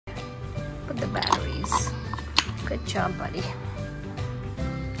the batteries. Good job, buddy.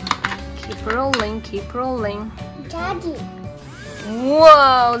 Keep rolling, keep rolling. Daddy.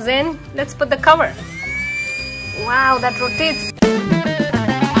 Whoa, Zaynn, let's put the cover. Wow, that rotates.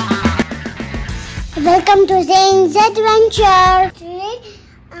 Welcome to Zaynn's Adventure. Today,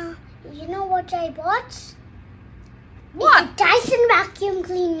 you know what I bought? What? It's a Dyson vacuum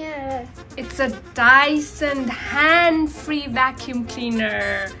cleaner. It's a Dyson hand-free vacuum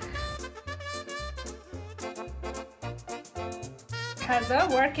cleaner. It has a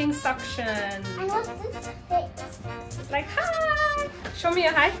working suction. And what's this face? It's like, hi! Show me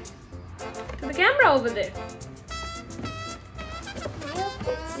a hi to the camera over there. Can I open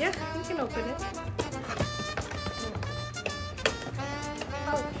it? Yeah, you can open it.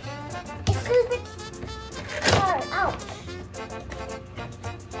 Oh, it's a little bit hard. Ouch.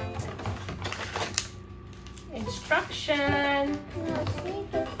 Instruction. No, see,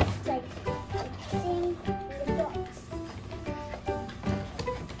 it's like seeing the box.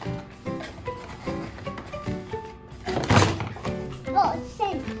 Oh, it's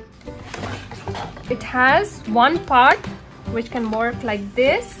same. It has one part which can work like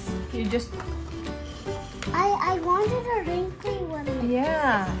this. You just I wanted a wrinkly one.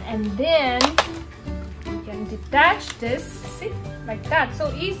 yeah, and then you can detach this. See, like that,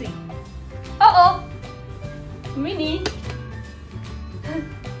 so easy. Uh-oh, mini.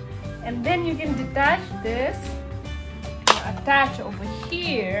 And then you can detach this, attach over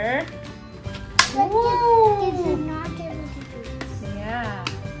here. But Whoa. kids are not able to do this. Yeah,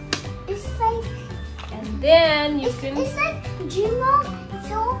 It's like and then you can. it's like Jimo.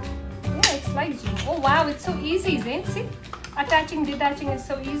 So Yeah, it's like gym. Oh wow, it's so easy, Zaynn. See, attaching, detaching is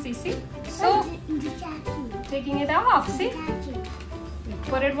so easy. See, so detaching. taking it off. See, Detaching. you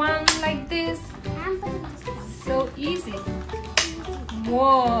put it one like this. I'm putting this down. So easy.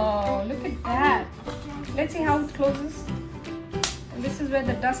 Whoa, look at that. Let's see how it closes. And this is where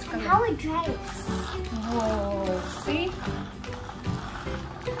the dust comes. How it dries. Whoa, see?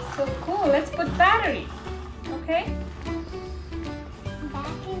 So cool. Let's put battery. Okay.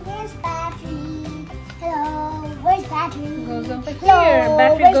 Battery, where's battery? Hello, where's battery? Goes over Hello, here.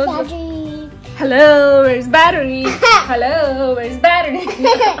 Battery where's goes. battery? Hello, where's battery? Hello, where's battery?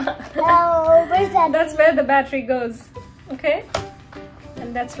 Hello, where's battery? That's where the battery goes. Okay.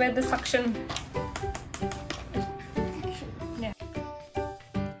 And that's where the suction. Yeah.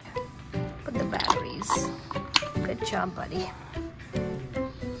 Put the batteries. Good job, buddy.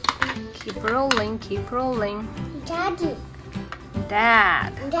 Keep rolling, keep rolling. Daddy,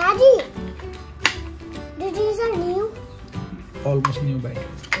 Dad. Daddy, these are new. Almost new batteries.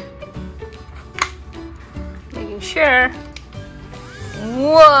 Making sure.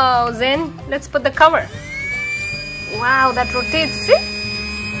 Whoa, Zaynn, let's put the cover. Wow, that rotates, see?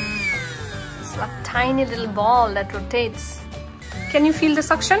 It's a tiny little ball that rotates. Can you feel the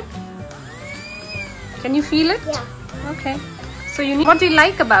suction? Can you feel it? Yeah. Okay. So you need, what do you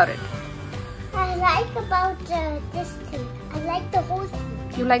like about it? I like about this thing. I like the whole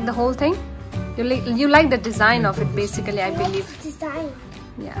thing. You like the whole thing? You like the design of it basically, I believe. The design.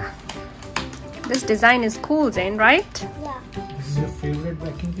 Yeah. This design is cool, Zaynn, right? Yeah. This is your favorite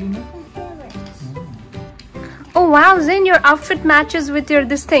vacuum cleaner? My favorite. Oh wow, Zaynn, your outfit matches with your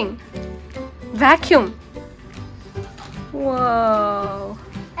this thing. Vacuum. Whoa.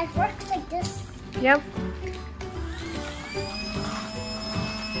 It works like this. Yep.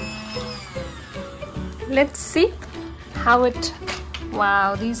 Let's see how it.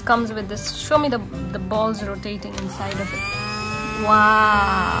 Wow, these comes with this. Show me the balls rotating inside of it.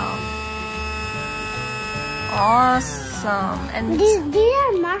 Wow. Awesome. And These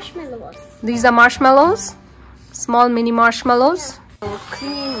are marshmallows. these are marshmallows. Small mini marshmallows. So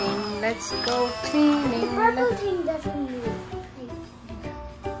cleaning. Let's go The cleaning. purple thing doesn't move.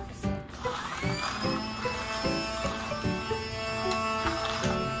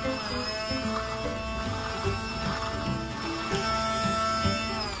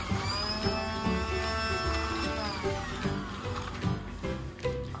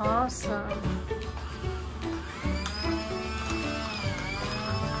 Awesome.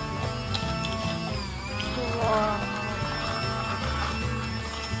 Wow.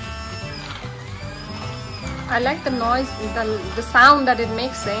 I like the noise, the sound that it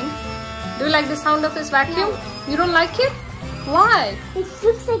makes, Zaynn. Do you like the sound of this vacuum? You don't like it? Why? It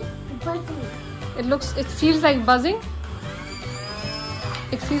looks like buzzing. It feels like buzzing?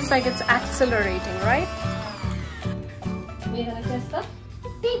 It feels like it's accelerating, right? We're gonna test the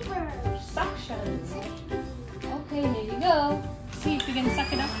Paper. suction. Okay, here you go. See if you can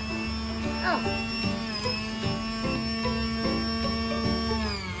suck it up. Oh.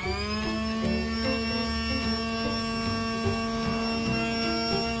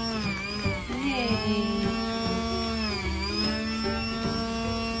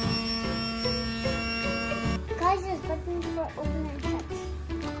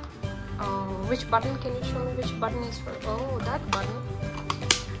 which button? Can you show me which button is for? Oh, that button.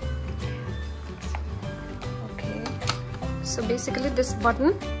 Okay. So basically this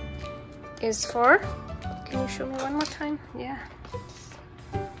button is for, can you show me one more time? Yeah.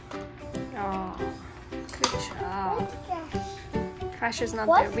 Oh, good job. Trash is not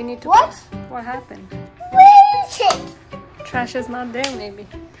there. We need to. What? What happened? Where is it? Trash is not there, maybe.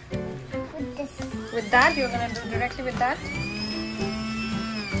 With this. With that, you're gonna do directly with that.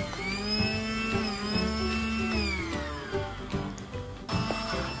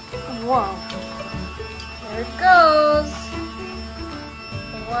 Wow. There it goes.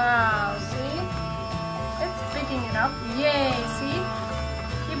 Wow, see? It's picking it up. Yay, see?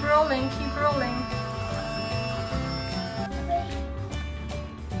 Keep rolling, keep rolling.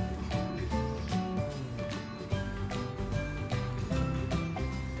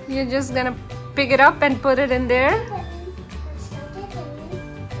 You're just gonna pick it up and put it in there.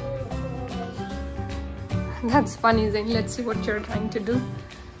 That's funny, Zayn. Let's see what you're trying to do.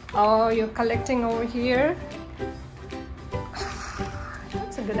 Oh, you're collecting over here.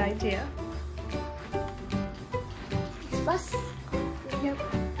 That's a good idea. Yep.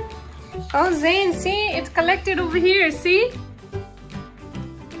 Oh, Zayn, see? It's collected over here, see?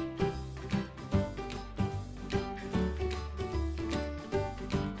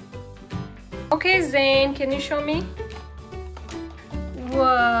 Okay, Zayn, can you show me?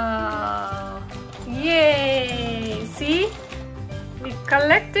 Wow! Yay! See? We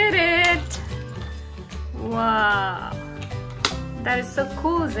collected it! Wow! That is so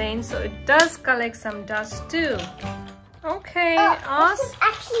cool, Zayn. So it does collect some dust too. Okay, This is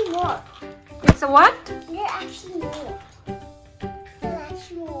actually more. It's a what? There's actually more. There's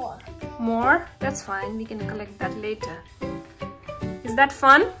actually more. More? That's fine. We can collect that later. Is that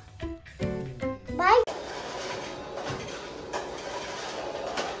fun? Bye.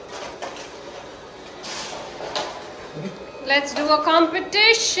 Let's do a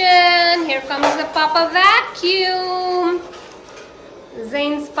competition. Here comes the Papa Vacuum.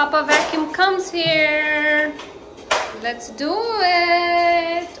 Zayn's Papa Vacuum comes here. Let's do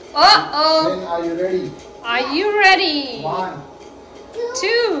it. Uh-oh. Zayn, are you ready? Are you ready? 1, 2,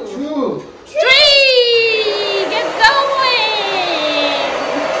 2. 3. Get going.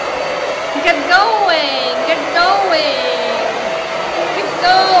 Get going. Get going. Keep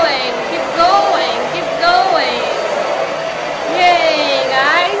going. Keep going. Keep going. Yay,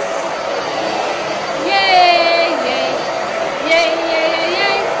 guys. Yay, yay. Yay, yay, yay,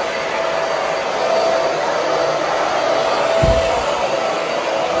 yay.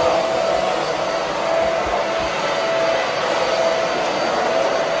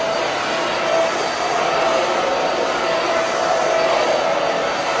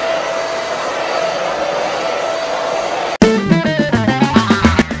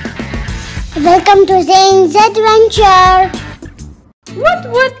 Welcome to Zayn's Adventure.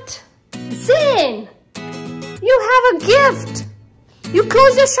 What? Zayn, you have a gift. You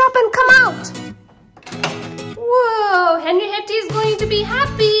close your shop and come out. Whoa, Henry and Hetty is going to be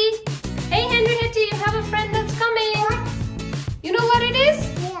happy. Hey, Henry and Hetty, you have a friend that's coming. You know what it is?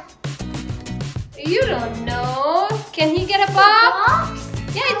 Yeah. You don't know. Can he get a box?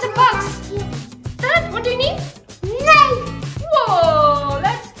 Yeah, it's a box. That, what do you need? Knife. Whoa,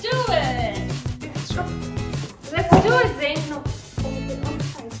 let's do it. Let's do it, Zayn. No.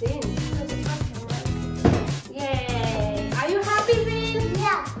 Yay! Are you happy, Zayn?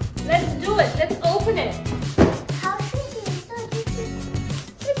 Yeah. Let's do it. Let's open it. How should we so difficult?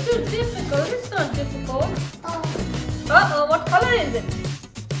 It's too difficult. It's not difficult. Oh. Uh-oh, what color is it?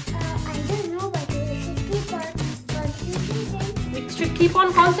 I don't know, but we should keep on concentrating. We should keep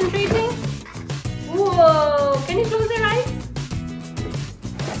on concentrating. Whoa! Can you close your eyes?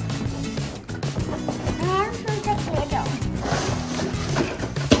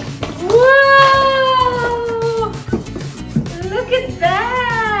 Whoa! Look at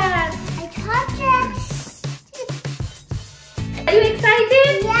that! I touched it. Are you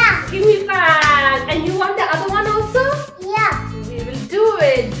excited? Yeah. Give me 5. And you want the other one also? Yeah. We will do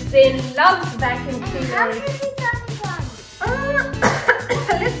it. Zayn loves vacuum How cleaner. should we turn it on?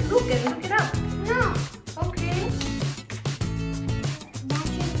 Let's look it up. No. Okay. That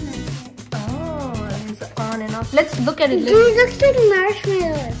should not. Oh, it's on and off. Let's look at it. These looks like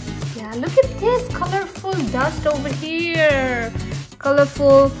marshmallows. Yeah, look at this colorful dust over here.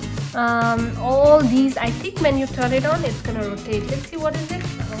 Colorful. All these. I think when you turn it on, it's gonna rotate. Let's see, what is it?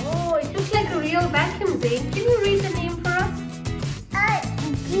 Oh, it looks like a real vacuum, Zayn. Can you read the name for us? Dyson.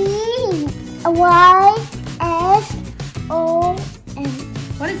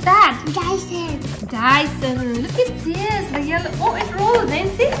 What is that? Dyson. Dyson. Look at this. The yellow. Oh, it rolls. Zayn,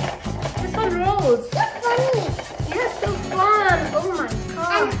 see? This one rolls. So funny. Yeah, so fun. Oh my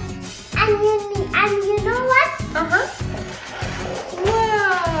god. And you know what? Uh-huh.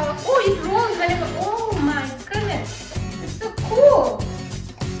 Wow. Oh, it rolls whenever. Oh my goodness. It's so cool.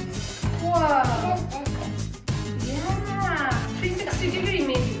 Wow. Yeah. 360-degree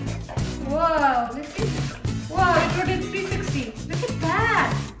maybe. Wow. Let's see. Wow, it rotates 360. Look at that.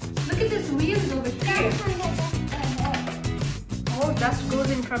 Look at this wheels over here. Oh, dust goes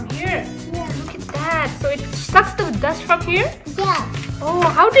in from here. Yeah. Look at that. So it sucks the dust from here? Yeah. Oh,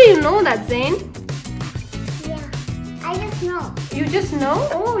 how do you know that, Zayn? Yeah. I just know. You just know?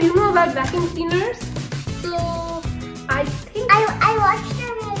 Oh, you know about vacuum cleaners? So, I think... I watch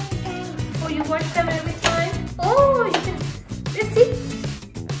them every time. Oh, you watch them every time? Oh, you can... Let's see.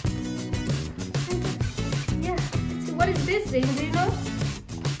 Yeah. Let's see. What is this, Zayn? Do you know?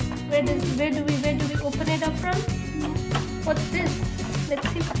 Where do we open it up from? What's this? Let's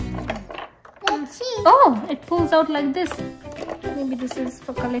see. Let's see. Oh, it pulls out like this. Maybe this is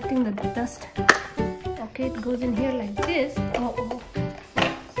for collecting the dust. Okay, it goes in here like this. Oh.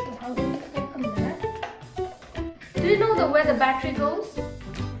 So how do you open that? Do you know where the battery goes? I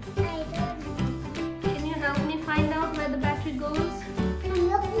don't know. Can you help me find out where the battery goes? I'm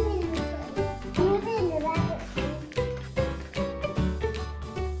looking in this one. I'm looking in the rabbit.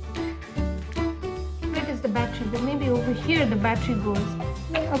 Where is the battery? Then maybe over here the battery goes.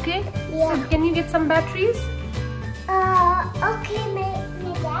 Yeah. Okay? Yeah. So can you get some batteries? Okay, my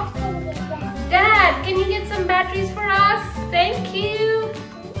dad can get that. Dad, can you get some batteries for us? Thank you.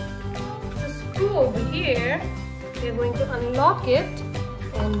 The screw over here. We're going to unlock it.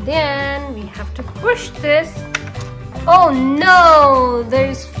 And then we have to push this. Oh no!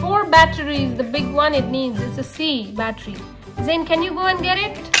 There's 4 batteries. The big one it needs. It's a C battery. Zayn, can you go and get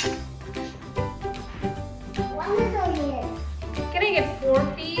it? One is over here. Can I get 4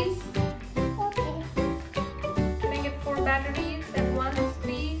 please? Okay. Can I get 4 batteries at once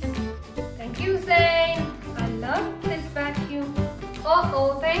please? Thank you, Zayn. I love this vacuum.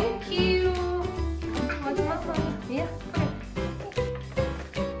 Uh-oh, thank you. What's Mama? Yeah, put it.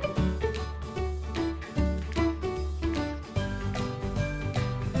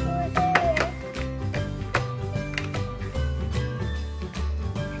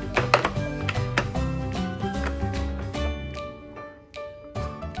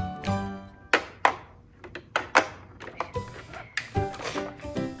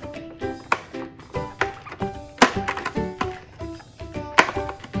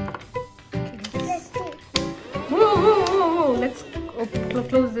 Let's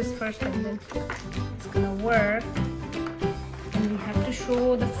close this first and then it's gonna work. And we have to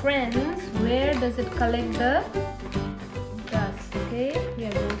show the friends where does it collect the dust. Okay, we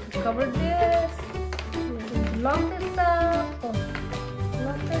are going to cover this. We are going to lock this up. Oh,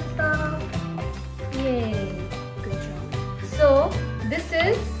 lock this up. Yay! Good job. So this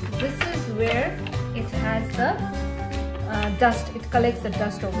is where it has the dust. It collects the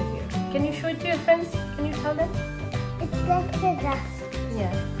dust over here. Can you show it to your friends? Can you tell them? It's like the dust.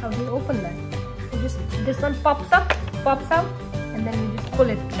 Yeah, how do you open that? You just, this one pops out, and then you just pull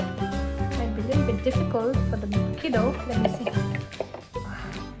it. Might be a little bit difficult for the kiddo. Let me see.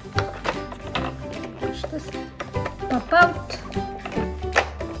 Push this, pop out.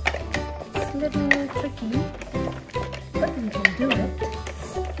 It's a little tricky, but we can do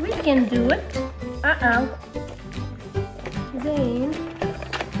it. We can do it. Zayn.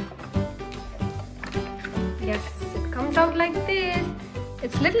 Yes, it comes out like this.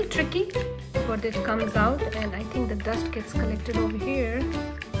 It's a little tricky, but it comes out, and I think the dust gets collected over here.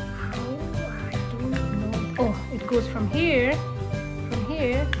 How? I don't know. Oh, it goes from here, and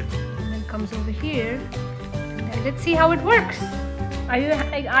then comes over here. And then let's see how it works. Are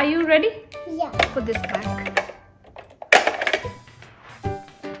you ready? Yeah. Put this back.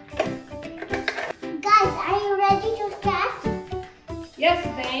 Guys, are you ready to start? Yes,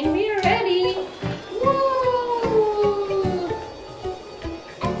 Zayn, we are ready.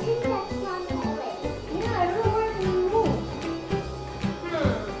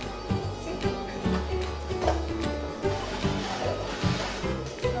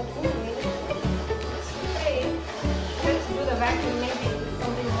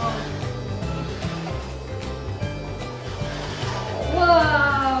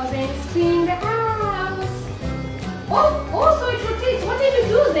 Wow, Zayn's cleaning the house. Oh, so it rotates. What did you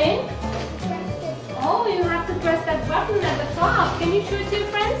do, Zayn? Oh, you have to press that button at the top. Can you show it to your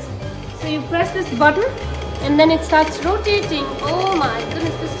friends? So you press this button and then it starts rotating. Oh my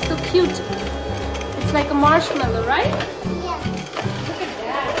goodness, this is so cute. It's like a marshmallow, right? Yeah. Look at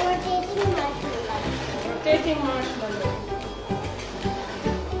that. Rotating marshmallow. Rotating marshmallow.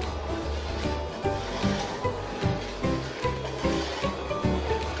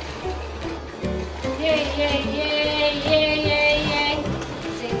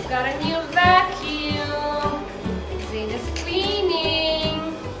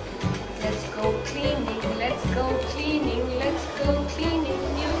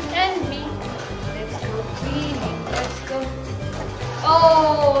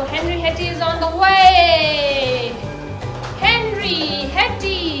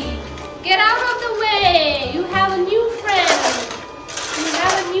 the way. You have a new friend. You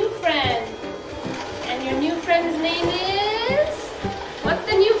have a new friend. And your new friend's name is? What's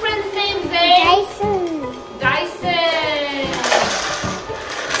the new friend's name, Zaynn? Dyson. Dyson.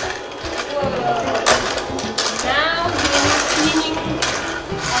 Whoa. Now Zaynn is cleaning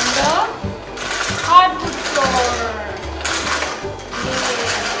on the hardwood floor.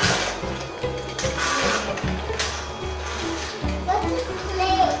 What's this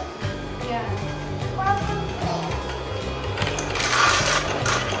plate? Yeah. Purple plate.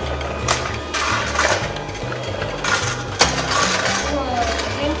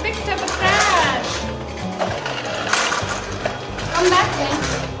 Zaynn picked up a trash. Come back, Zaynn.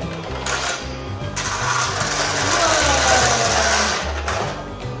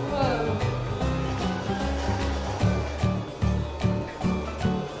 Whoa.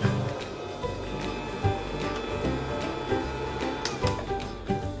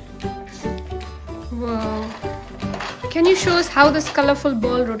 Whoa. Can you show us how this colorful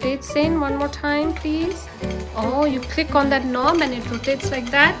ball rotates, Zaynn, one more time, please? Oh, you click on that knob and it rotates like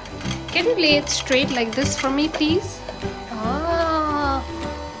that. Can you lay it straight like this for me, please? Ah,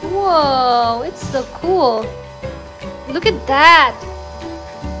 whoa, it's so cool. Look at that.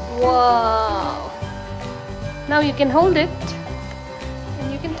 Whoa. Now you can hold it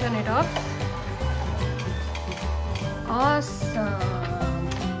and you can turn it off. Awesome.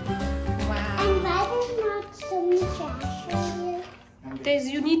 Wow. And why there's not so many trash here?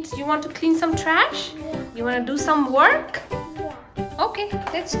 You want to clean some trash? Yeah. You want to do some work? Yeah. Okay,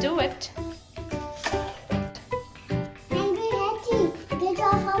 let's do it. Henry and Hetty, get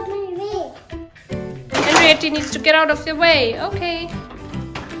off out my way. Henry and Hetty needs to get out of the way. Okay.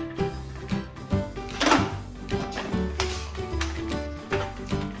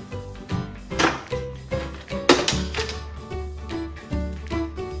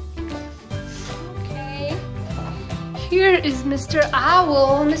 Okay. Here is Mr.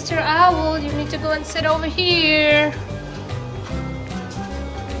 Owl. Mr. Owl, you need to go and sit over here.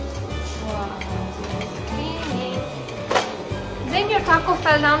 Wow. Cleaning. Then your taco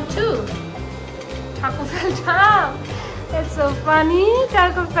fell down too. Taco fell down. That's so funny.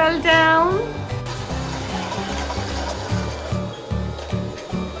 Taco fell down.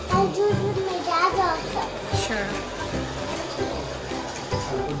 I'll do it with my dad also. Sure.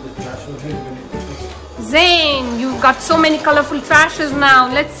 I'll put the trash over here when it is. Zaynn, you've got so many colorful trashes now.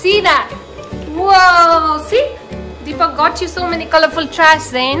 Let's see that. Whoa, see? Deepak got you so many colorful trash,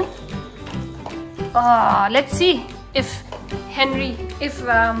 Zaynn. Let's see if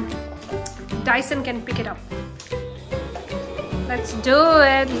Dyson can pick it up. Let's do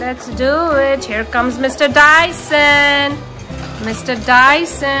it. Let's do it. Here comes Mr. Dyson. Mr.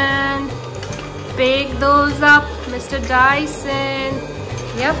 Dyson. Pick those up, Mr. Dyson.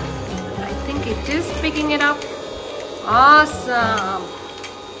 Yep. I think it is picking it up. Awesome.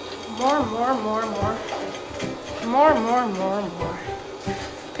 More. More.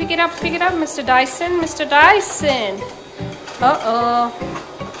 Pick it up, Mr. Dyson. Mr. Dyson. Uh-oh.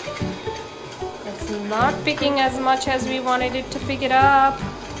 It's not picking as much as we wanted it to pick it up.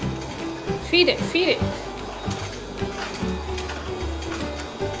 Feed it. Feed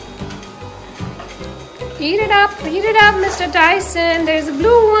it up, Mr. Dyson. There's a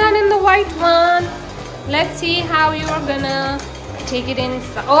blue one and the white one. Let's see how you're gonna take it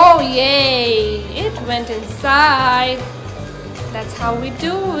inside. Oh, yay! It went inside. That's how we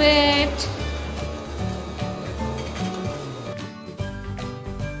do it.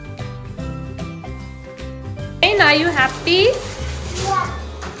 Hey, are you happy? Yeah.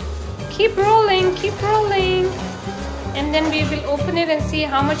 Keep rolling. And then we will open it and see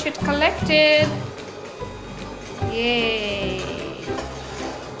how much it collected. Yay!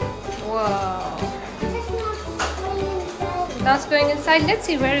 Whoa! It's not going inside. Now it's going inside. Let's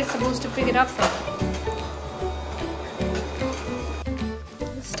see where it's supposed to pick it up from.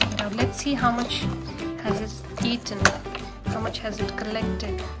 Let's take it out. Let's see how much has it eaten. How much has it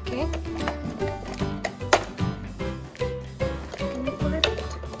collected? Okay. Can you pull it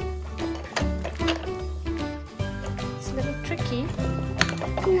out? It's a little tricky.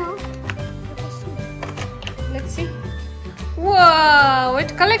 No. Let's see. Whoa,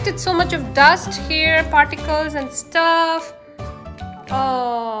 it collected so much of dust here, particles and stuff.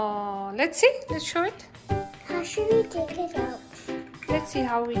 Oh, let's see. Let's show it. How should we take it out? Let's see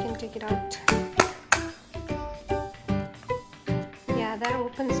how we can take it out. Yeah, that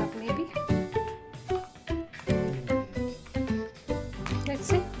opens up maybe. Let's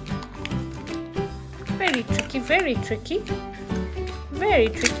see. Very tricky, very tricky. Very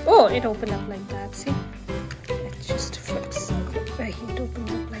tricky. Oh, it opened up like that. See? It just flips. It opened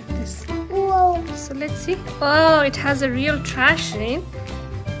up like this. Whoa. So let's see. Oh, it has a real trash, Zaynn.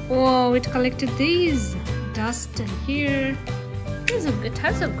 Oh, it collected these dust in here. It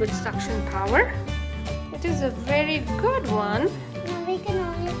has a good suction power. It is a very good one. No, we can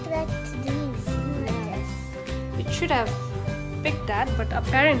only collect these. It should have picked that, but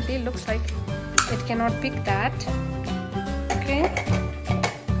apparently it looks like it cannot pick that. Okay.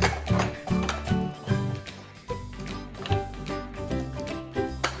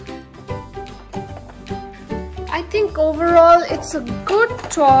 I think overall it's a good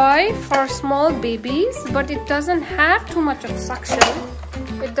toy for small babies, but it doesn't have too much of suction.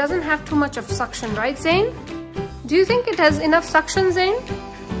 It doesn't have too much of suction, right, Zaynn? Do you think it has enough suction, Zaynn?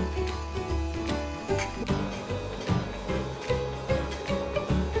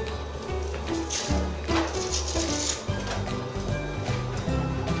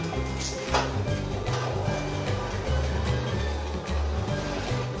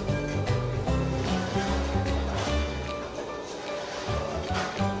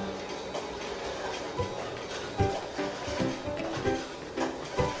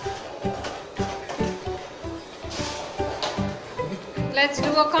 Let's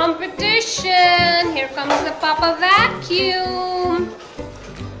do a competition. Here comes the Papa Vacuum.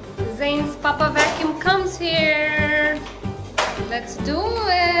 Zaynn's Papa Vacuum comes here. Let's do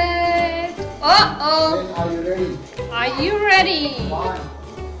it. Uh-oh. Are you ready? Are you ready? 1,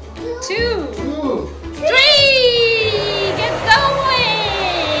 2, 2. 3. Get going.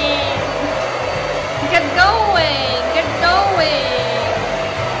 Get going. Get going.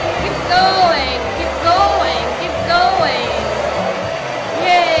 Keep going. Keep going. Keep going.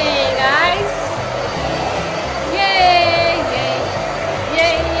 Yay, guys! Yay, yay,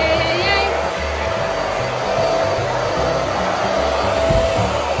 yay, yay, yay!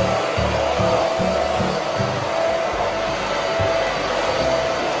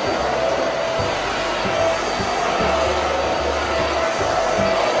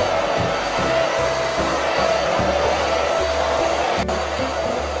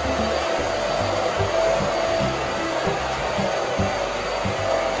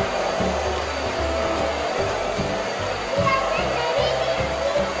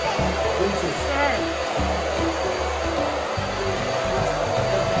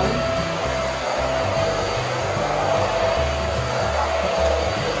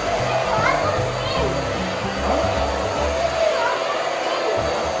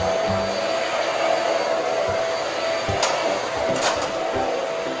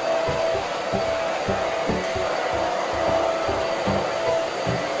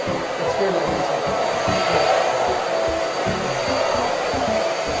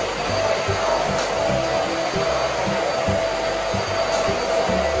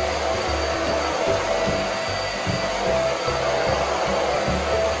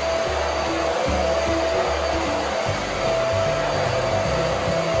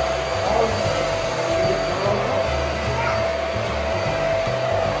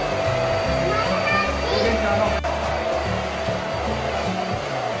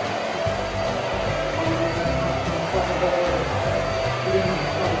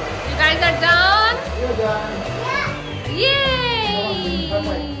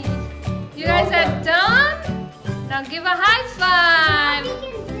 Yay! You guys are done? Now give a high five.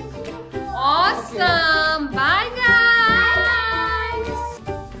 Awesome. Bye, guys.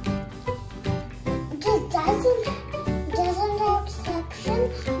 This doesn't have suction,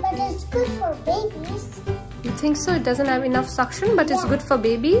 but it's good for babies. You think so? It doesn't have enough suction, but it's good for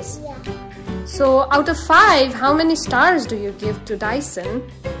babies? Yeah. So out of 5, how many stars do you give to Dyson?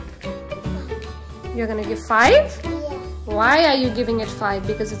 You're gonna give 5? Yeah. Why are you giving it 5?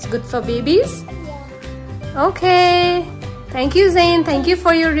 Because it's good for babies? Yeah. Okay. Thank you, Zaynn. Thank you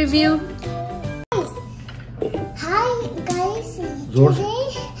for your review. Hi guys. George.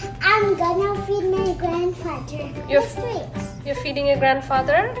 Today I'm gonna feed my grandfather. You're feeding your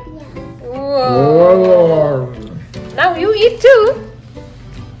grandfather? Yeah. Whoa. Now you eat too.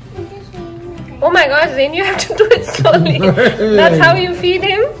 I'm just feeding my grandfather. Oh my gosh, Zaynn, you have to do it slowly. That's how you feed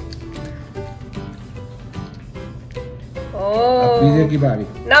him? Oh. Pizza ki bari.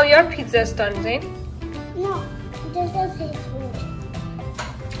 Now your pizza's done, Zaynn. No, this is his food.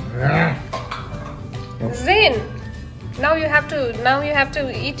 Zaynn, now you have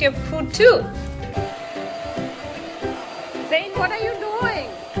to eat your food too. Zaynn, what are you doing?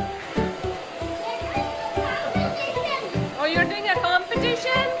 Oh, you're doing a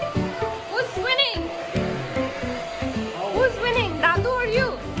competition? Who's winning? Who's winning, Dadu or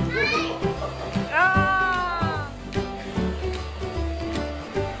you?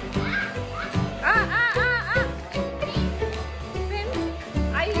 Zaynn,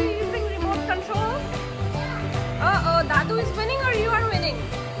 are you using remote control? Dadu is winning or you are winning?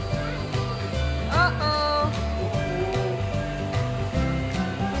 Uh-oh.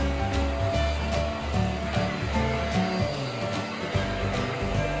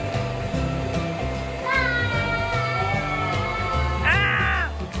 Ah!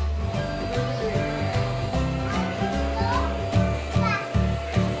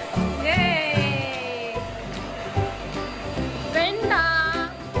 Yay!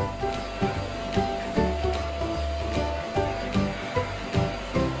 Brenda!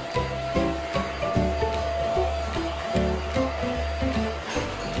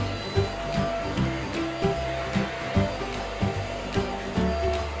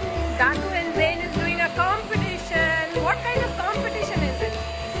 Dadu and Zayn is doing a competition. What kind of competition is it?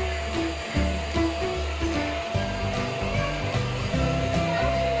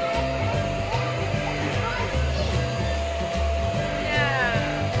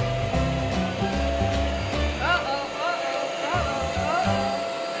 Yeah. Uh-oh, uh-oh, uh-oh, uh-oh.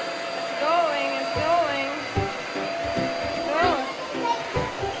 It's going, it's going. Oh,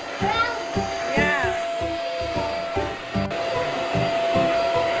 yeah.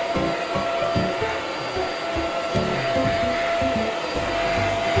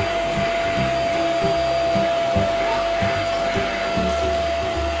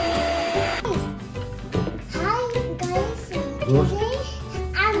 Hi guys, Good. today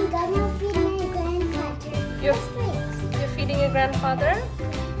I'm gonna feed my grandfather. You're feeding your grandfather?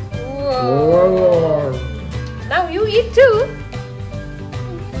 Whoa. Oh. Now you eat too.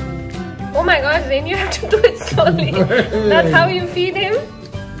 Oh my gosh, then you have to do it slowly. That's how you feed him?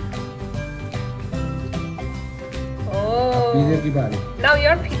 Oh. Pizza ki baari. Now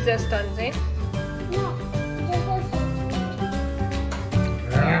your pizza's done, Zayn. No,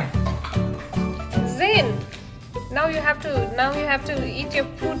 this Zayn, now you have to eat your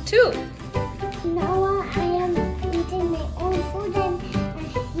food too. is now I am eating my own food and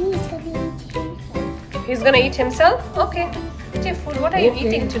he's gonna eat himself. He's gonna eat himself? Okay. Eat your food. What are you Okay.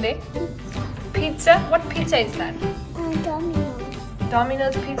 eating today? Pizza? What pizza is that? Domino's.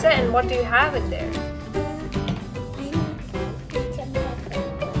 Domino's pizza, and what do you have in there?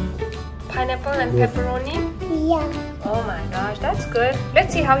 Pineapple and Yes. pepperoni? Yeah, Oh my gosh, that's good.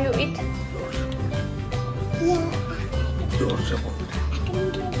 Let's see how you eat. yeah. Door se I can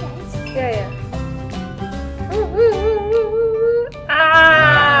eat like this. Yeah.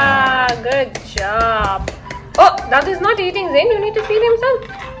 Ah, good job. Oh, that is not eating, Zayn. You need to feed himself.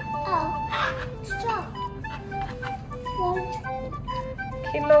 Oh, stop. What?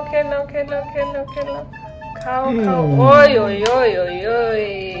 Kilo. Cow. Oi, oi, oi, oi,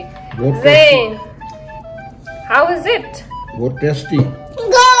 oi. What Zayn, how is it? What tasty.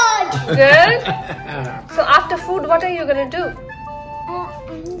 Good. Good? So after food, what are you gonna do? I'm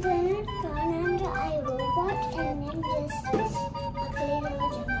gonna turn on the iRobot and then just clean all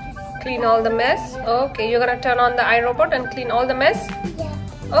the mess. Clean all the mess? Okay, you're gonna turn on the iRobot and clean all the mess? Yeah.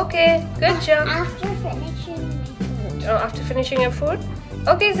 Okay, good job. After finishing my food. Oh, after finishing your food?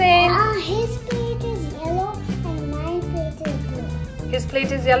 Okay, Zayn. His plate is yellow and my plate is blue. His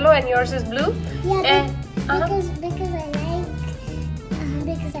plate is yellow and yours is blue? Yeah, And,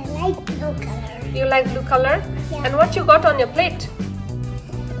 because I like blue color. you like blue color? Yeah. And what you got on your plate?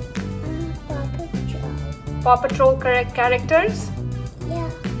 Paw Patrol. Paw Patrol correct characters? Yeah.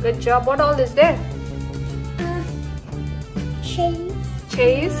 Good job. What all is there? Chase,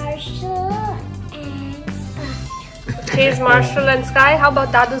 Chase, Marshall, and Scott. Chase, Marshall and Sky. How about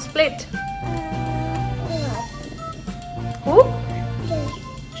Dadu's plate? Who?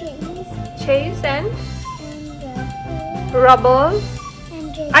 Chase Chase and and Rubble.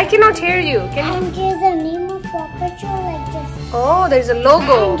 and there's, I cannot hear you. Can you? and there's a name of Paw Patrol like this. Oh, there's a And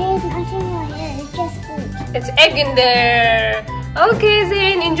logo. there's nothing on here. It's just food. It's egg in there. Okay,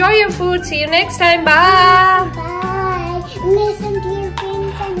 Zayn. Enjoy your food. See you next time. Bye. Bye. Listen to your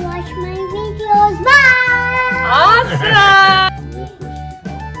friends and watch my videos. Bye. Awesome.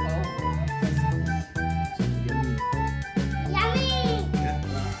 Yummy.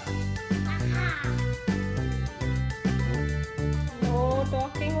 No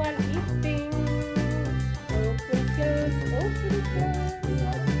talking while eating. Open, close, open,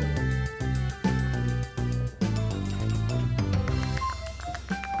 close.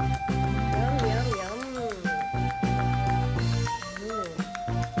 Yum, yum, yum.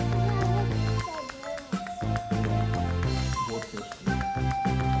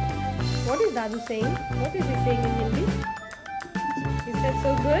 What is Dadu saying? What is he saying in Hindi? He said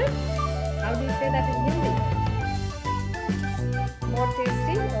so good? How do you say that in Hindi? More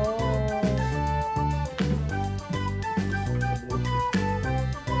tasty? Oh.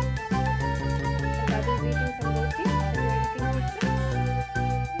 And Dadu is eating some roti and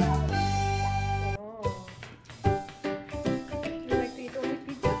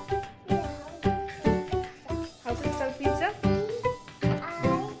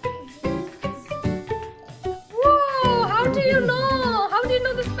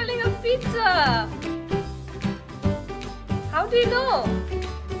do you know?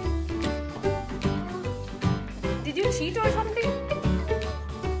 Did you cheat or something?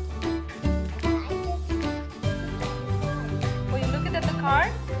 Oh, you look at the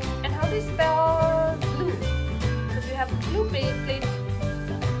card? And how do you spell blue? Because you have blue plate.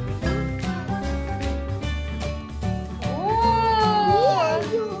 Oh!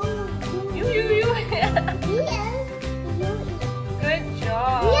 You. Good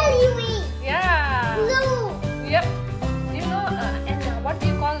job. Yeah. Yep. You know, and what do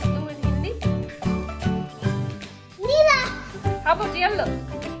you call blue in Hindi? How about yellow?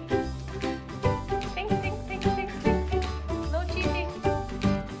 Think. No cheating.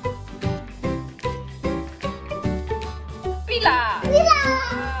 Pila.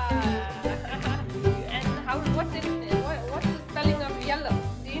 And what's the spelling of yellow?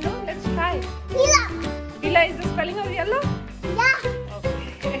 Do you know? Let's try. Pila is the spelling of yellow?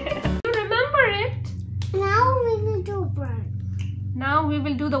 Okay. You remember it? Now we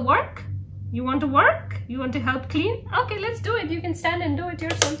will do the work. You want to work? You want to help clean? Okay, let's do it. You can stand and do it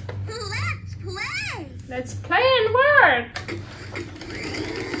yourself. Let's play. Let's play and work.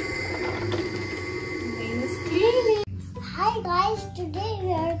 Zaynn is cleaning. Hi guys, today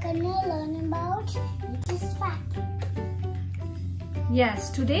we are gonna learn about this fact. Yes,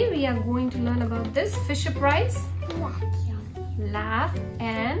 today we are going to learn about this Fisher Price Vacuum. Laugh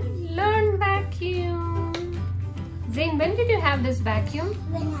and Learn vacuum. Zaynn, when did you have this vacuum?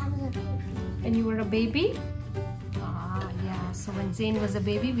 When I was a baby. When you were a baby? Ah, yeah. So when Zaynn was a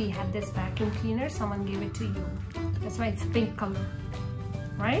baby, we had this vacuum cleaner. Someone gave it to you. That's why it's pink color,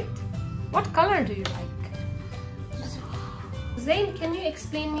 right? What color do you like? Zaynn, can you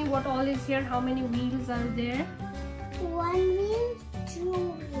explain me what all is here? How many wheels are there? 1 wheel, 2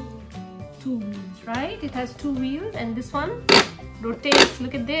 wheels. 2 wheels, right? It has 2 wheels, and this one rotates.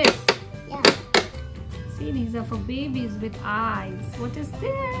 Look at this. Yeah. See, these are for babies with eyes. What is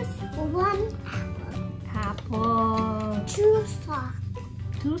this? 1 Apple. 2 socks.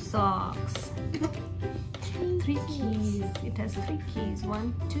 2 socks. 3 keys. It has 3 keys.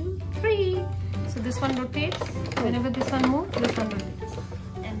 1, 2, 3. So this one rotates. Whenever this one moves, this one rotates.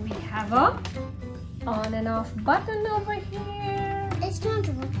 And we have a on and off button over here. It's not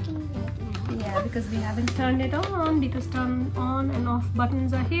working right now. Yeah, because we haven't turned it on, because turn on and off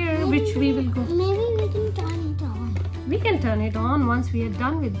buttons are here, which we will go. Maybe we can turn it on. We can turn it on once we are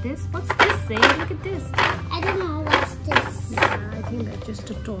done with this. What's this, Zaynn? Look at this. I don't know what's this. Yeah, I think that's just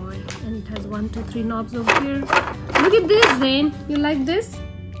a toy. And it has 1, 2, 3 knobs over here. Look at this, Zaynn. You like this?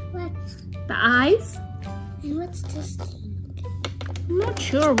 What's The eyes? and what's this thing? I'm not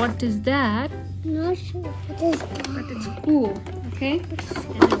sure what is that, Not sure what is that. but it's cool. Okay?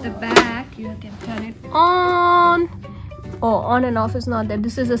 And at the back, you can turn it on. Oh, on and off is not there.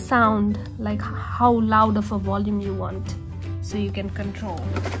 This is a sound, like how loud of a volume you want. So you can control.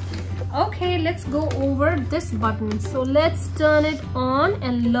 Okay, let's go over this button. So let's turn it on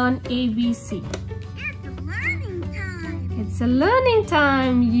and learn ABC. It's learning time. It's a learning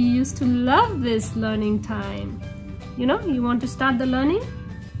time. You used to love this learning time. You know, you want to start the learning?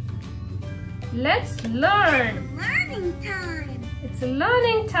 Let's learn. Learning time. It's a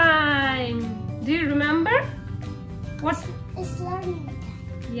learning time. Do you remember? What's... It's learning time.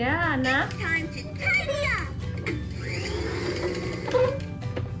 Yeah, Anna. Time to tidy up.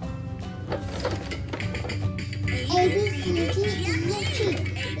 A, B, C, D, E, F, G.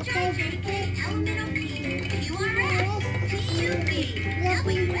 Because element of P, Q, R, S, T, U, V,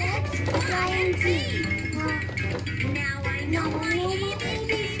 W, X, Y, and Z. Now I know my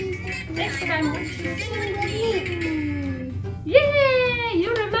ABCs. Next time. Sing with me. Yay! You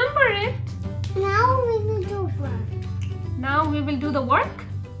remember it. Now we will do work. Now we will do the work.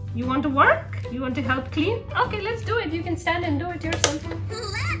 You want to work? You want to help clean? Okay, let's do it. You can stand and do it yourself.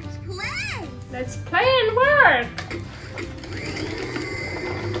 Let's play. Let's play and work.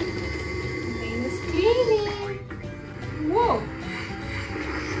 Zaynn is cleaning. Whoa.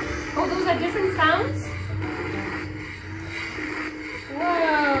 Oh, those are different sounds?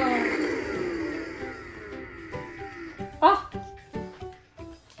 Wow. Oh.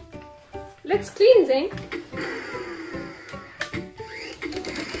 Let's clean, Zaynn.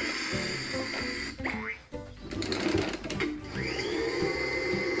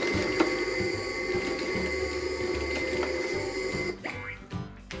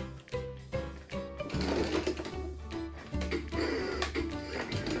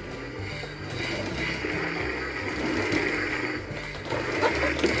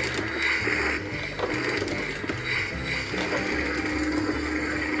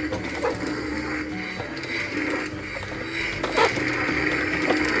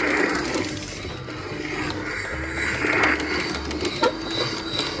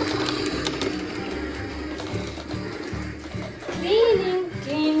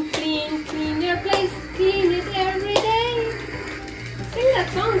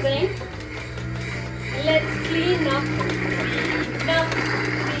 Zayn. Let's clean up, clean up,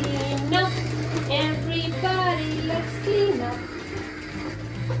 clean up. Everybody, let's clean up.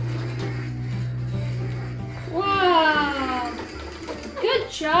 Wow! Good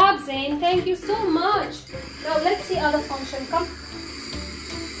job, Zayn. Thank you so much. Now let's see other function. Come.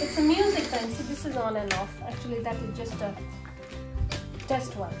 It's a music pen. See, this is on and off. Actually, that is just a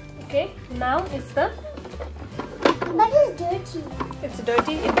test one. Okay. Now it's the. But it's dirty. It's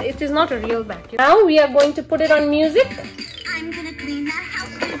dirty. It is not a real vacuum. Now we are going to put it on music. I'm gonna clean the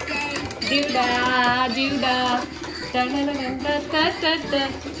house today. Do da, do da, da da da da da da da.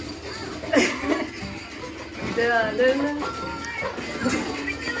 Da da da.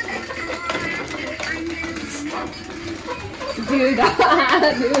 Do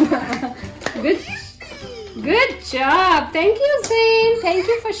da, do da. Good job. Thank you, Zayn. Thank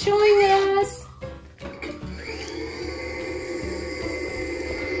you for showing us.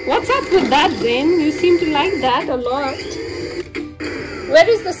 What's up with that, Zayn? You seem to like that a lot. Where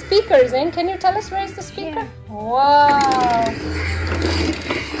is the speaker, Zayn? Can you tell us where is the speaker? Yeah. Wow.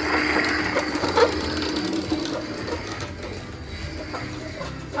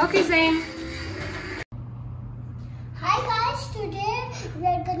 Okay, Zayn. Hi guys, today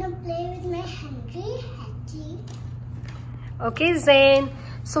we're gonna play with my Henry Hetty. Okay, Zayn.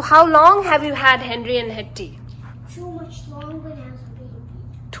 So how long have you had Henry and Hetty? Too much long when I was a baby.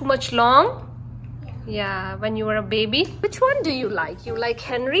 Too much long? Yeah. Yeah, when you were a baby. Which one do you like? You like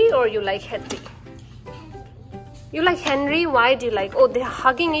Henry or you like Hetty? Henry. You like Henry? Why do you like? Oh, they're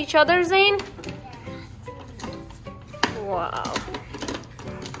hugging each other, Zayn? Wow.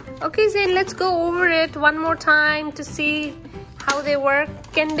 Okay, Zayn, let's go over it one more time to see how they work.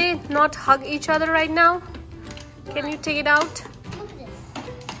 Can they not hug each other right now? Can you take it out? Look at this.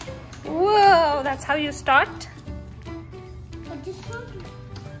 Whoa, that's how you start? But this one.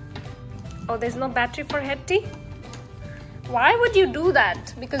 Oh, there's no battery for Hetty? Why would you do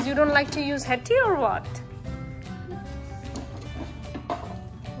that? Because you don't like to use Hetty or what?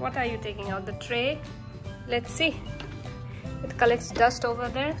 What are you taking out? The tray? Let's see. It collects dust over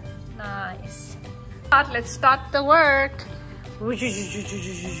there. Nice. Let's start the work.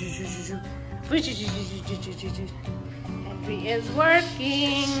 Henry is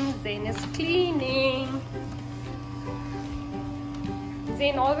working. Zayn is cleaning.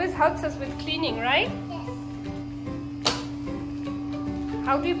 Zayn always helps us with cleaning, right? Yes.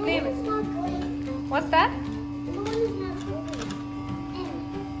 How do you play It's with? not going. What's that? The one is not going. And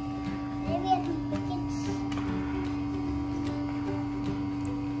maybe I can pick it.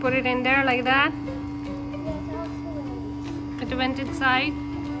 Put it in there like that. Yes, also. It went inside.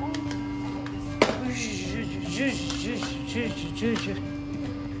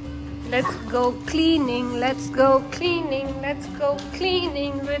 Let's go cleaning, let's go cleaning, let's go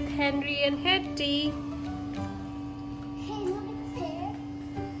cleaning with Henry and Hetty. Hey, look at there.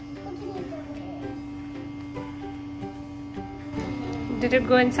 What did it go there? Did it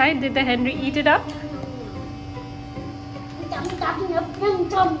go inside? Did the Henry eat it up?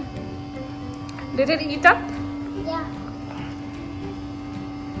 Did it eat up? Yeah.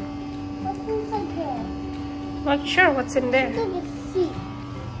 What's inside there? Not sure what's in there. Look at the seat.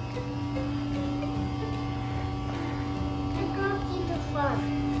 I can't see the front.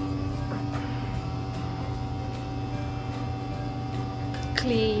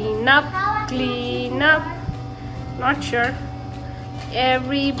 Clean up, clean up. Not sure.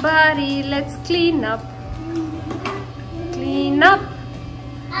 Everybody, let's clean up. Clean up.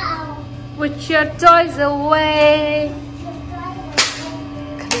 Uh-oh. Put your toys away.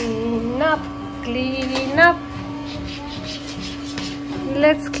 Clean up, clean up.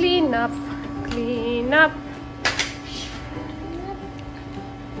 Let's clean up, clean up.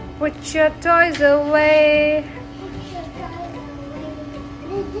 Put your toys away.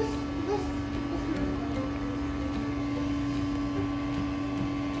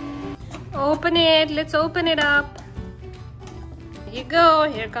 Open it, let's open it up. Here you go,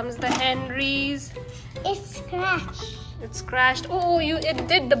 here comes the Henrys. It's scratched. It's crashed. Oh, it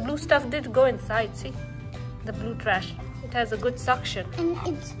did, the blue stuff did go inside, see? The blue trash. It has a good suction.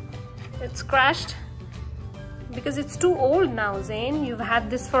 And It's crashed because it's too old now, Zayn. You've had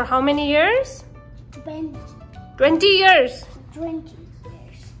this for how many years? 20 20 years. years.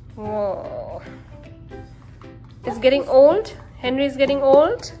 Whoa. It's getting old. Henry's getting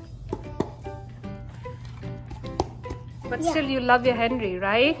old. But Yeah. still you love your Henry,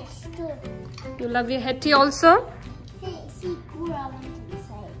 right? It's good. You love your Hetty also? See, Kura went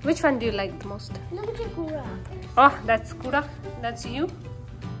inside. Which one do you like the most? Look at the Kura. Oh, that's Kura. That's you.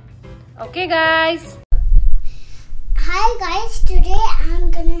 Okay, guys. Hi guys, today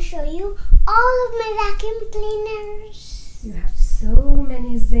I'm gonna show you all of my vacuum cleaners. You have so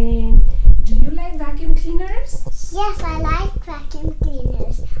many, Zayn. Do you like vacuum cleaners? Yes, I like vacuum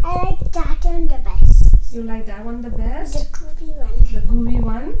cleaners. I like that one the best. You like that one the best? The gooey one. The gooey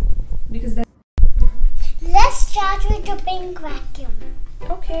one? Because that... Let's start with the pink vacuum.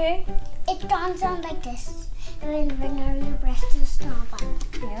 Okay. It turns on like this whenever you press this knob on.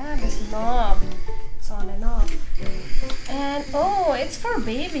 Yeah, this knob. It's on and off. And oh, it's for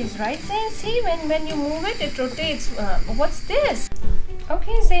babies, right, Zayn? See, when you move it, it rotates. What's this?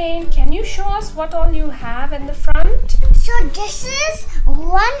 Okay, Zayn, can you show us what all you have in the front? So this is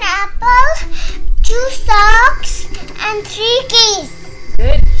 1 apple, 2 socks, and 3 keys.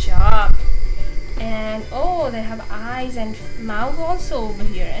 Good job. And oh, they have eyes and mouth also over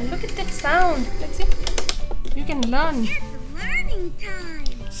here. And look at that sound. Let's see. You can learn. It's learning time.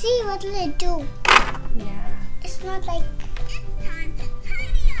 See, what will it do? Yeah. It's not like... It's time to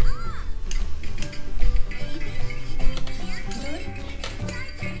tidy it up.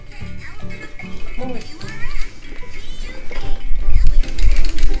 Move it.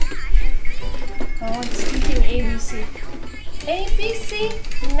 Oh, it's speaking ABC.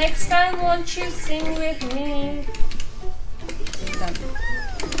 ABC, next time won't you sing with me? Done.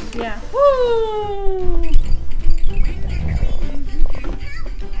 Yeah. Woo!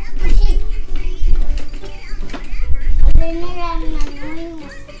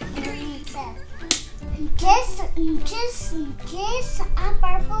 This a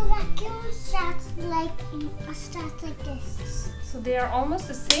purple vacuum starts like this. So they are almost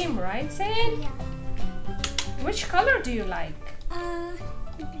the same, right, Zayn? Yeah. Which color do you like?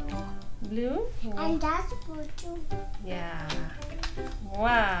 Blue. Blue? And that's blue too. Yeah.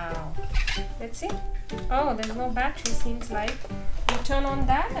 Wow. Let's see. Oh, there's no battery, seems like. You turn on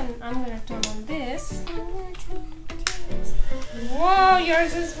that and I'm gonna turn on this. I'm gonna turn on this. Whoa,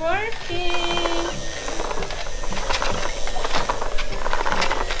 yours is working.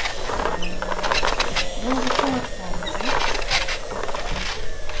 Move the cord forward, see?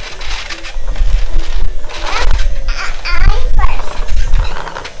 I'm first.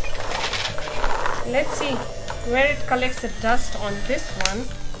 Let's see where it collects the dust on this one.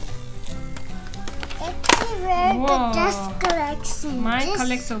 Let's see where Whoa. the dust collects. Mine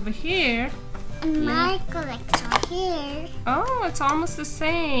collects over here. My collects on here. Oh, it's almost the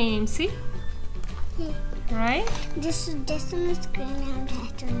same. See? Yeah. Right? This one is green and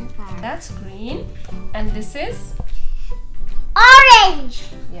that one is orange. That's green. And this is? Orange!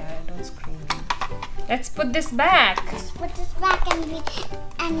 Yeah, don't scream. Let's put this back. Let's put this back and we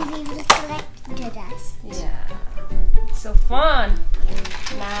will collect the dust. Yeah. It's so fun.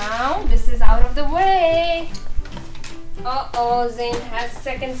 Now, this is out of the way. Uh-oh, Zayn has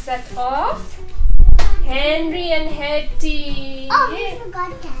second set of Henry and Hetty. Oh, we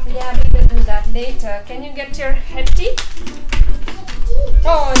forgot that. Yeah, we will do that later. Can you get your Hetty?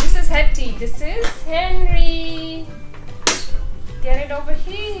 Oh, this is Hetty. This is Henry. Get it over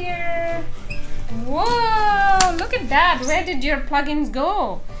here. Whoa, look at that. Where did your plugins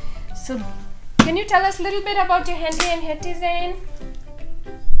go? So, can you tell us a little bit about your Henry and Hetty, Zayn?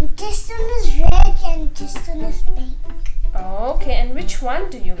 This one is red and this one is pink. Okay, and which one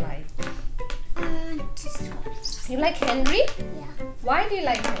do you like? This one. You like Henry? Yeah. Why do you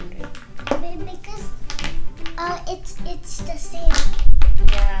like Henry? Because it's the same.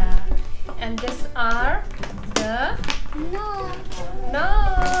 Yeah. And these are the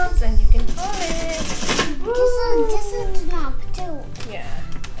knobs, and you can pull it. This is the knob too. Yeah.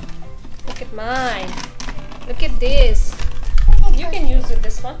 Look at mine. Look at this. You can use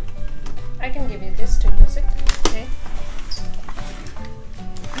this one. I can give you this to use it. Okay.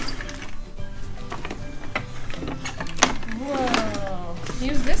 Whoa.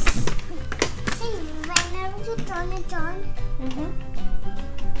 Use this. See, whenever you turn it on.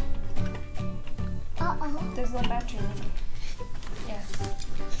 Uh-oh. There's no battery in it. Yeah.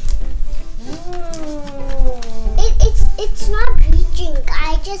 It's not reaching.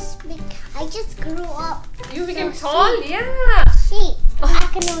 I just grew up. You became So tall? see. Yeah. See, I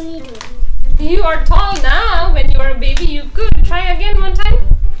can only do it. You are tall now. When you were a baby, you could. Try again one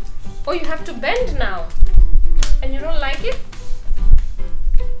time. Oh, you have to bend now. And you don't like it?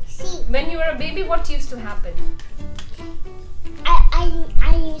 See. When you were a baby, what used to happen?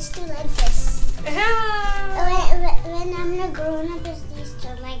 I used to like this. Yeah. When I'm a grown up, it's used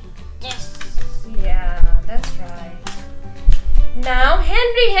to like this. Yeah, that's right. Now,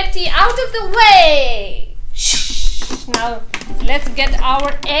 Henry Hetty, out of the way. Shh. Now, let's get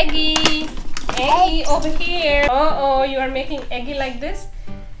our Eggy. Eggy over here. Uh-oh, you are making Eggy like this.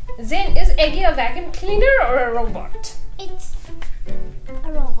 Zayn, is Eggy a vacuum cleaner or a robot? It's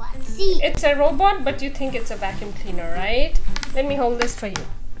a robot. See? It's a robot, but you think it's a vacuum cleaner, right? Let me hold this for you.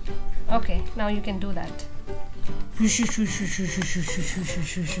 Okay, now you can do that.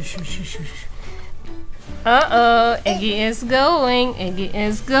 Uh-oh, Eggy is going. Eggy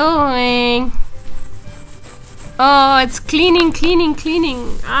is going. Oh, it's cleaning, cleaning,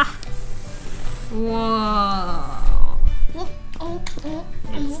 cleaning. Ah. Whoa.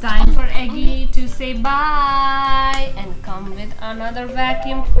 It's time for Eggy to say bye and come with another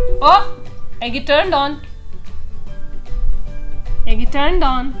vacuum. Oh, Eggy turned on. Eggy turned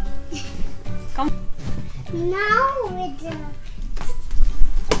on. Come.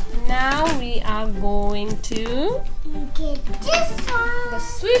 Now we are going to get this one. the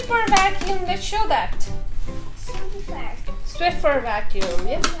sweeper vacuum. Let's show that. Swiffer vacuum.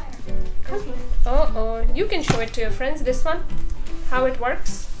 Yes. Come here. Oh, you can show it to your friends. This one, how it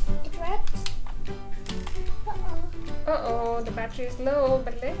works. It works. Uh-oh, the battery is low,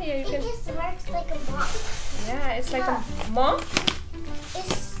 but here you can. It just works like a mop. Yeah, it's like a mop.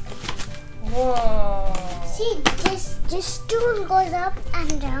 It's Whoa. see this tool goes up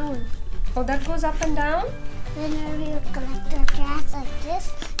and down. Oh, that goes up and down? Whenever you collect the trash like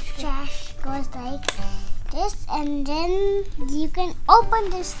this, trash goes like this, and then you can open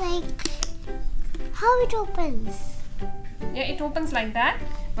this like how it opens. Yeah, it opens like that,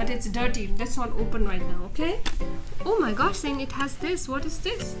 but it's dirty. That's not open right now, okay? Oh my gosh, Zaynn, it has this. What is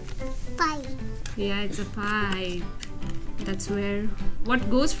this? Pipe. Yeah, it's a pipe. That's where, what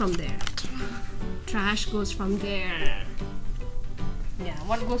goes from there? Trash goes from there. Yeah,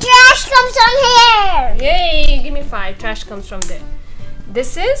 what goes? Trash comes from here. Yay, give me 5. Trash comes from there.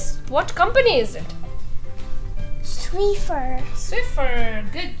 This is, what company is it? Swiffer. Swiffer,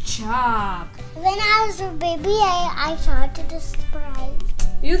 good job. When I was a baby, I thought it was Sprite.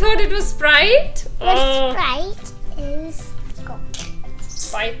 You thought it was Sprite? But Oh. Sprite is Coke.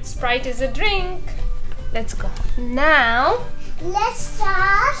 Sprite is a drink. Let's go. Now, Let's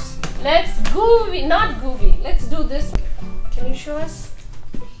start. let's goovy, not goovy. Let's do this. Can you show us?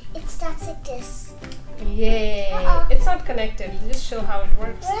 It starts like this. Yay. Uh-oh. It's not connected. Just show how it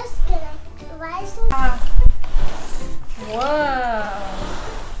works. Where's connect? Why is it? Ah. Wow.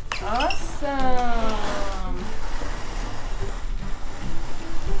 Awesome.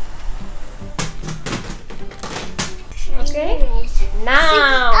 Okay.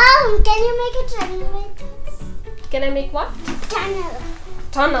 Now, Can you make a tunnel with this? can I make what? Tunnel.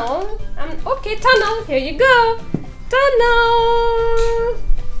 Tunnel. Okay, tunnel. Here you go. Tunnel.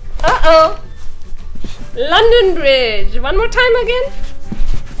 Uh-oh. London Bridge. One more time again.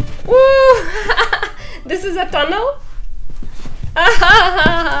 Woo. This is a tunnel.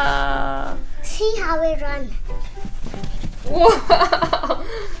 See how we run. Whoa.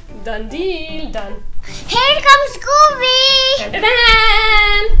 Done deal. Done. Here comes Gooby.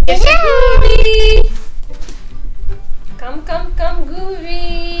 Dun-dun-dun. Is It's a it? Goovy. Come, come, come,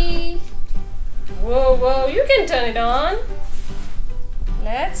 Goovy. Whoa, whoa. You can turn it on.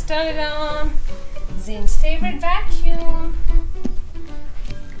 Let's turn it on. Zaynn's favorite vacuum.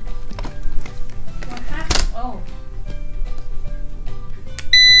 What happened? Oh.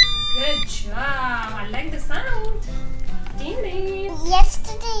 Good job. I like the sound. Ding ding.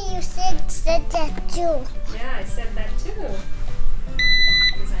 Yesterday you said that too. Yeah, I said that too.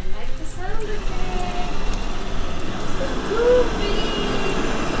 Because I like the sound of it. So goofy.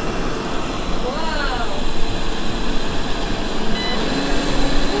 Wow.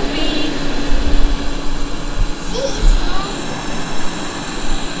 Goofy. See, it's home.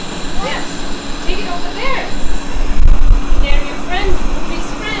 Yes. Take it over there. They're your friends, Goofy's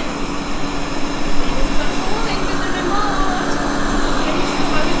friends. It's controlling with the remote. Can you show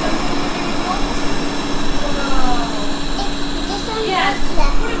how you control the remote? Wow. This one Yes. goes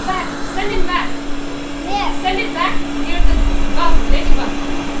left. Put it back. Send it back. Where? Send it back near the bug, ladybug.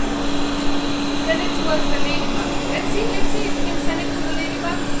 Send it towards the ladybug. Let's see if you can send it to the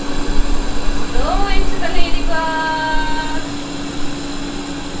ladybug. It's going to the ladybug.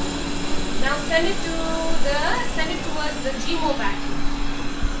 Now send it towards the Gmo vacuum.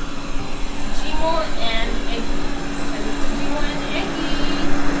 Gmo and Eggy. Send it to Gmo and Eggy.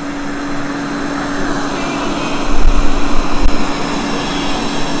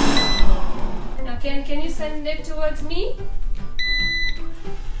 Now can you send it towards me?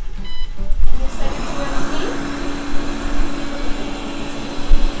 Can you send it towards me?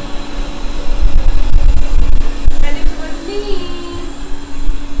 Send it towards me.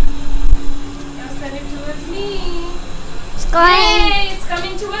 Now send it towards me. It's going. Yay, it's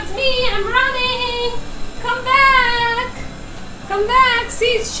coming towards me. I'm running. Come back. Come back.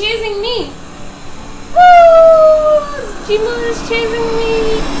 See, it's chasing me. Woo! Jimmer is chasing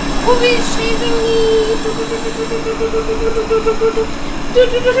me. Ovi is chasing me.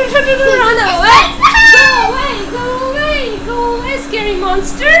 Run away! Go away! Go away! Go away, scary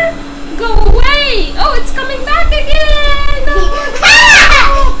monster! Go away! Oh, it's coming back again! Oh.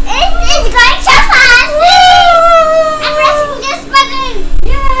 It's going so fast! I'm pressing this button!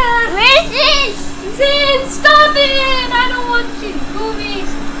 Yeah! Where is this? Zaynn, stop it! I don't want you. Go away.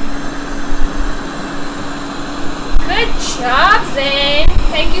 Good job, Zaynn.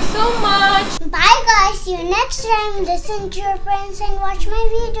 Thank you so much. Bye guys, see you next time. Listen to your friends and watch my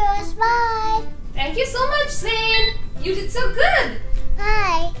videos. Bye. Thank you so much, Zaynn. You did so good.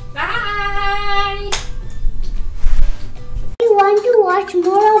 Bye. Bye. If you want to watch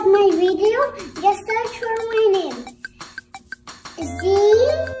more of my video, just search for my name. Z-A-Y-N-N.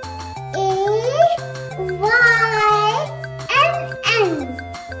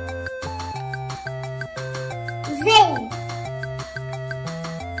 Zaynn.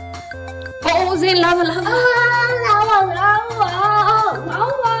 Oh, Zaynn, lava. Lava.